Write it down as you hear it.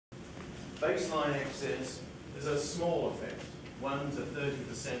Baseline excess is a small effect, 1 to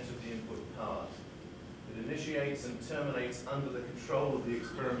 30% of the input power. It initiates and terminates under the control of the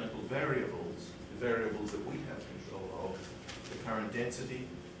experimental variables, the variables that we have control of, the current density,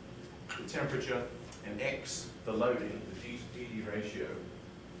 the temperature, and X, the loading, the D to PD ratio.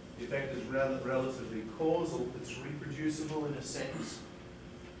 The effect is relatively causal, it's reproducible in a sense,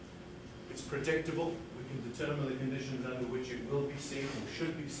 it's predictable, we can determine the conditions under which it will be seen, or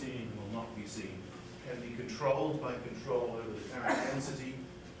should be seen, and will not be seen. It can be controlled by control over the current density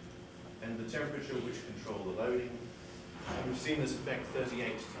and the temperature which control the loading. And we've seen this effect 38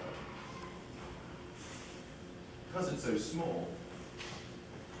 times. Because it's so small,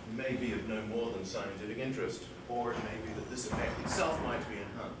 it may be of no more than scientific interest, or it may be that this effect itself might be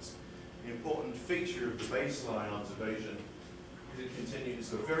enhanced. The important feature of the baseline observation is it continues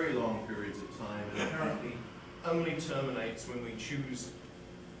for very long periods of time and apparently only terminates when we choose,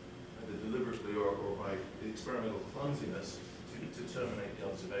 either deliberately or by the experimental clumsiness, to terminate the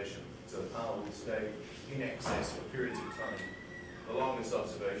observation. So the power will stay in excess for periods of time. The longest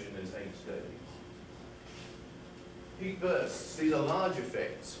observation is 8 days. Heat bursts, these are large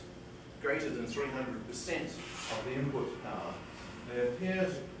effects, greater than 300% of the input power. They appear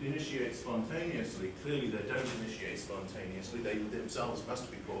to initiate spontaneously. Clearly they don't initiate spontaneously, they themselves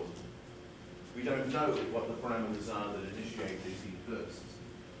must be causal. We don't know what the parameters are that initiate these heat bursts.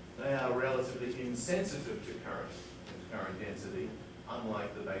 They are relatively insensitive to current density,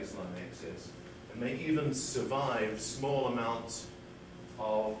 unlike the baseline excess, and may even survive small amounts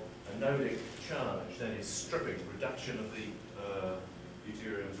of anodic charge, that is stripping, reduction of the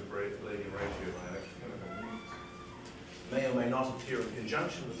deuterium to palladium ratio by electrochemical means. May or may not appear in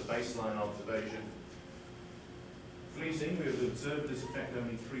conjunction with the baseline observation. Fleeting, we have observed this effect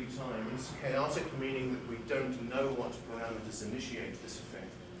only 3 times. Chaotic, meaning that we don't know what parameters initiate this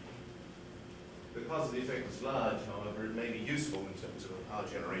effect. Because the effect is large, however, it may be useful in terms of a power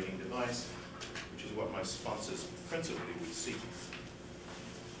generating device, which is what my sponsors principally would seek.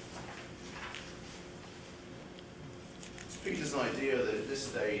 It's Peter's idea that at this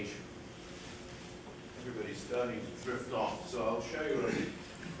stage, everybody's starting to drift off, so I'll show you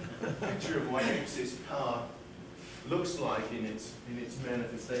a picture of what excess power looks like in its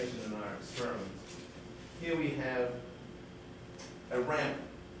manifestation in our experiments. Here we have a ramp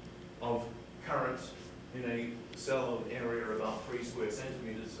of current in a cell area about 3 square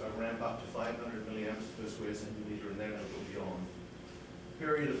centimeters, a ramp up to 500 milliamps per square centimeter, and then it will be on.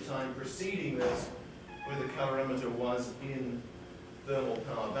 Period of time preceding this, where the calorimeter was in thermal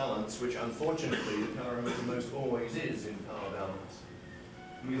power balance, which unfortunately the calorimeter most always is in power balance.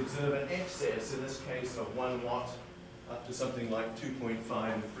 We observe an excess, in this case, of 1 watt up to something like 2.5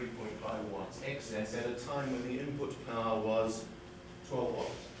 and 3.5 watts excess at a time when the input power was 12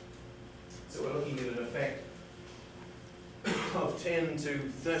 watts. So we're looking at an effect of 10 to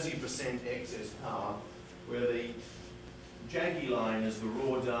 30% excess power, where the jaggy line is the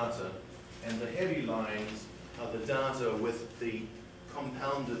raw data and the heavy lines are the data with the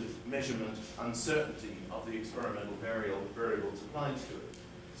compounded measurement uncertainty of the experimental variables applied to it.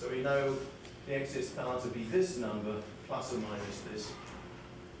 So we know the excess power to be this number plus or minus this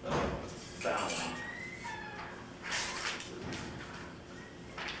bound.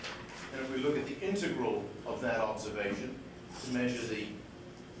 And if we look at the integral of that observation to measure the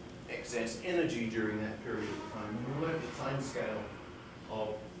excess energy during that period of time, and we look at the time scale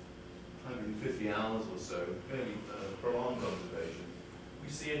of 150 hours or so, fairly prolonged observation, we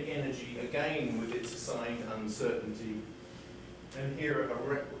see an energy again with its assigned uncertainty, and here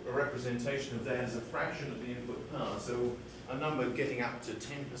a representation of that as a fraction of the input power, so a number getting up to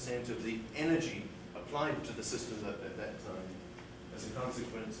 10% of the energy applied to the system at that time as a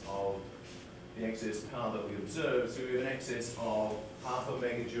consequence of the excess power that we observe. So we have an excess of half a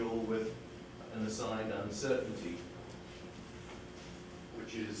megajoule with an assigned uncertainty,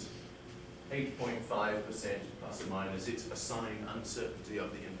 which is 8.5% plus or minus its assigned uncertainty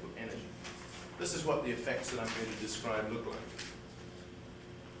of the input energy. This is what the effects that I'm going to describe look like.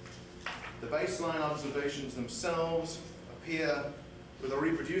 The baseline observations themselves appear with a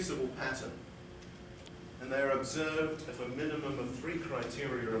reproducible pattern, and they are observed if a minimum of 3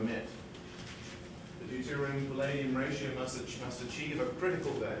 criteria are met. The deuterium-palladium ratio must achieve a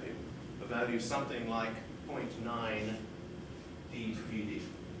critical value, a value something like 0.9 D to PD.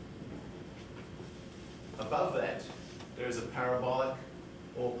 Above that, there is a parabolic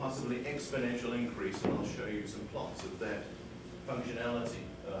or possibly exponential increase, and I'll show you some plots of that functionality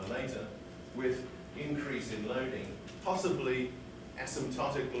later, with increase in loading, possibly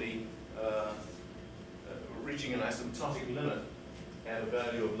asymptotically reaching an asymptotic limit at a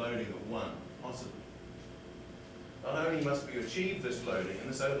value of loading of 1, possibly. Not only must we achieve this loading, and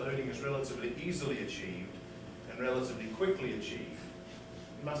this loading is relatively easily achieved and relatively quickly achieved,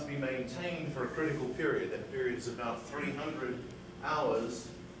 it must be maintained for a critical period. That period is about 300 hours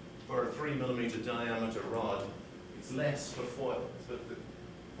for a 3mm diameter rod. It's less for foil. But the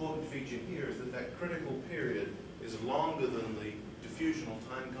important feature here is that that critical period is longer than the diffusional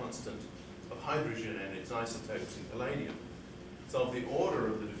time constant of hydrogen and its isotopes in palladium. It's of the order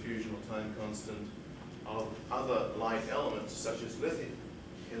of the diffusional time constant of other light elements, such as lithium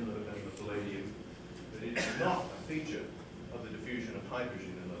in the palladium, but it is not a feature of the diffusion of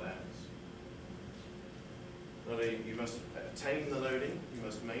hydrogen in the lattice. You must attain the loading, you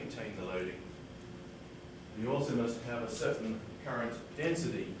must maintain the loading. You also must have a certain current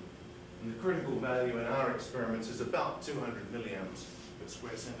density, and the critical value in our experiments is about 200 milliamps per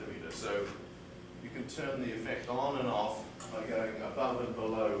square centimeter. So you can turn the effect on and off by going above and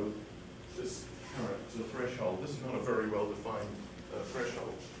below this current threshold. This is not a very well-defined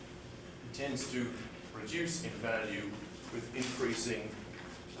threshold. It tends to reduce in value with increasing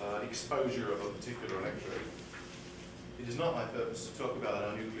exposure of a particular electrode. It is not my purpose to talk about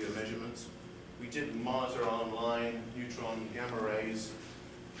our nuclear measurements. We did monitor online neutron gamma rays,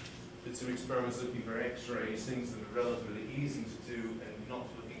 did some experiments looking for X-rays, things that are relatively easy to do and not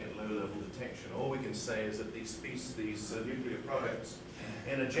looking at low-level detection. All we can say is that these nuclear products,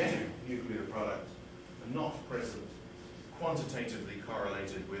 energetic nuclear products, are not present, quantitatively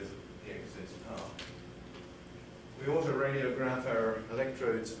correlated with the excess power. We auto-radiograph our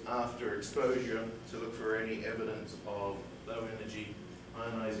electrodes after exposure to look for any evidence of low-energy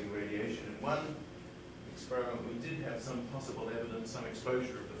ionizing radiation. In one experiment, we did have some possible evidence, some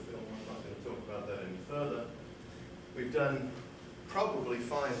exposure of the film. I'm not going to talk about that any further. We've done probably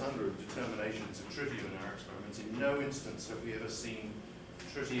 500 determinations of tritium in our experiments. In no instance have we ever seen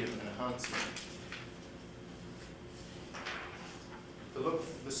tritium enhancement.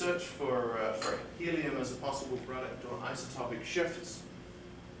 The search for helium as a possible product or isotopic shifts,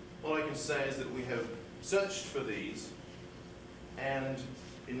 all I can say is that we have searched for these, and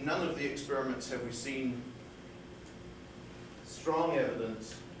in none of the experiments have we seen strong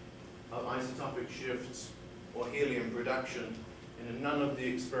evidence of isotopic shifts or helium production, and in none of the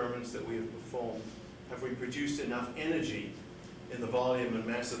experiments that we have performed have we produced enough energy in the volume and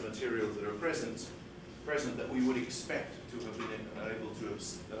mass of materials that are present that we would expect to have been able to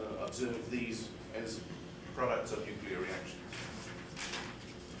observe these as products of nuclear reactions.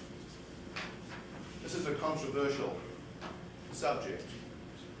 This is a controversial subject.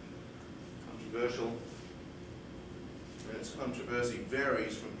 Controversial, and its controversy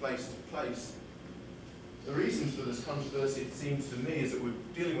varies from place to place. The reason for this controversy, it seems to me, is that we're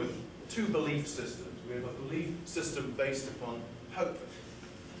dealing with two belief systems. We have a belief system based upon hope.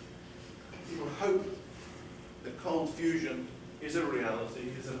 People hope that cold fusion is a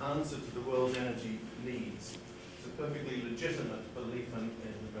reality, is an answer to the world's energy needs. It's a perfectly legitimate belief and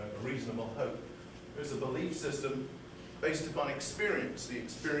a reasonable hope. There's a belief system based upon experience, the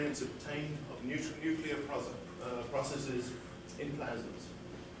experience obtained of nuclear processes in plasmas.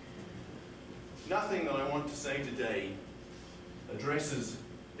 Nothing that I want to say today addresses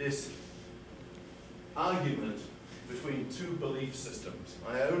this argument between two belief systems.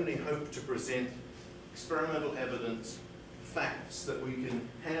 I only hope to present experimental evidence, facts that we can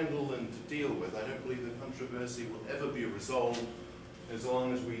handle and to deal with. I don't believe the controversy will ever be resolved as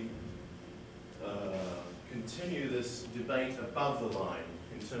long as we continue this debate above the line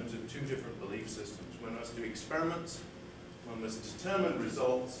in terms of two different belief systems. One must do experiments, one must determine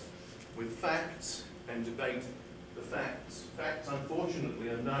results with facts and debate the facts. Facts, unfortunately,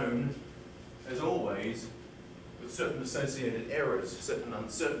 are known, as always, with certain associated errors, certain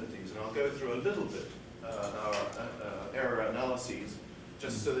uncertainties, and I'll go through a little bit our error analyses,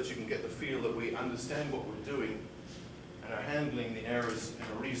 just so that you can get the feel that we understand what we're doing and are handling the errors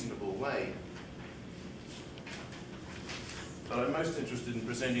in a reasonable way. But I'm most interested in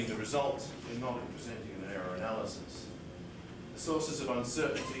presenting the results and not in presenting an error analysis. The sources of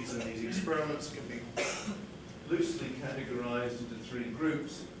uncertainties in these experiments can be loosely categorized into three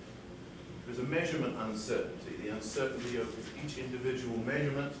groups. There's a measurement uncertainty, the uncertainty of each individual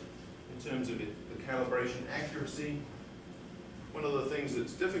measurement in terms of the calibration accuracy. One of the things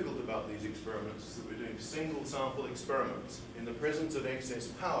that's difficult about these experiments is that we're doing single sample experiments. In the presence of excess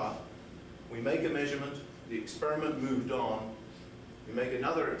power, we make a measurement, the experiment moved on, we make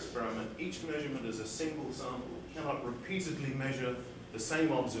another experiment, each measurement is a single sample. We cannot repeatedly measure the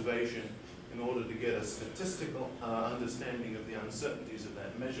same observation in order to get a statistical understanding of the uncertainties of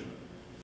that measurement.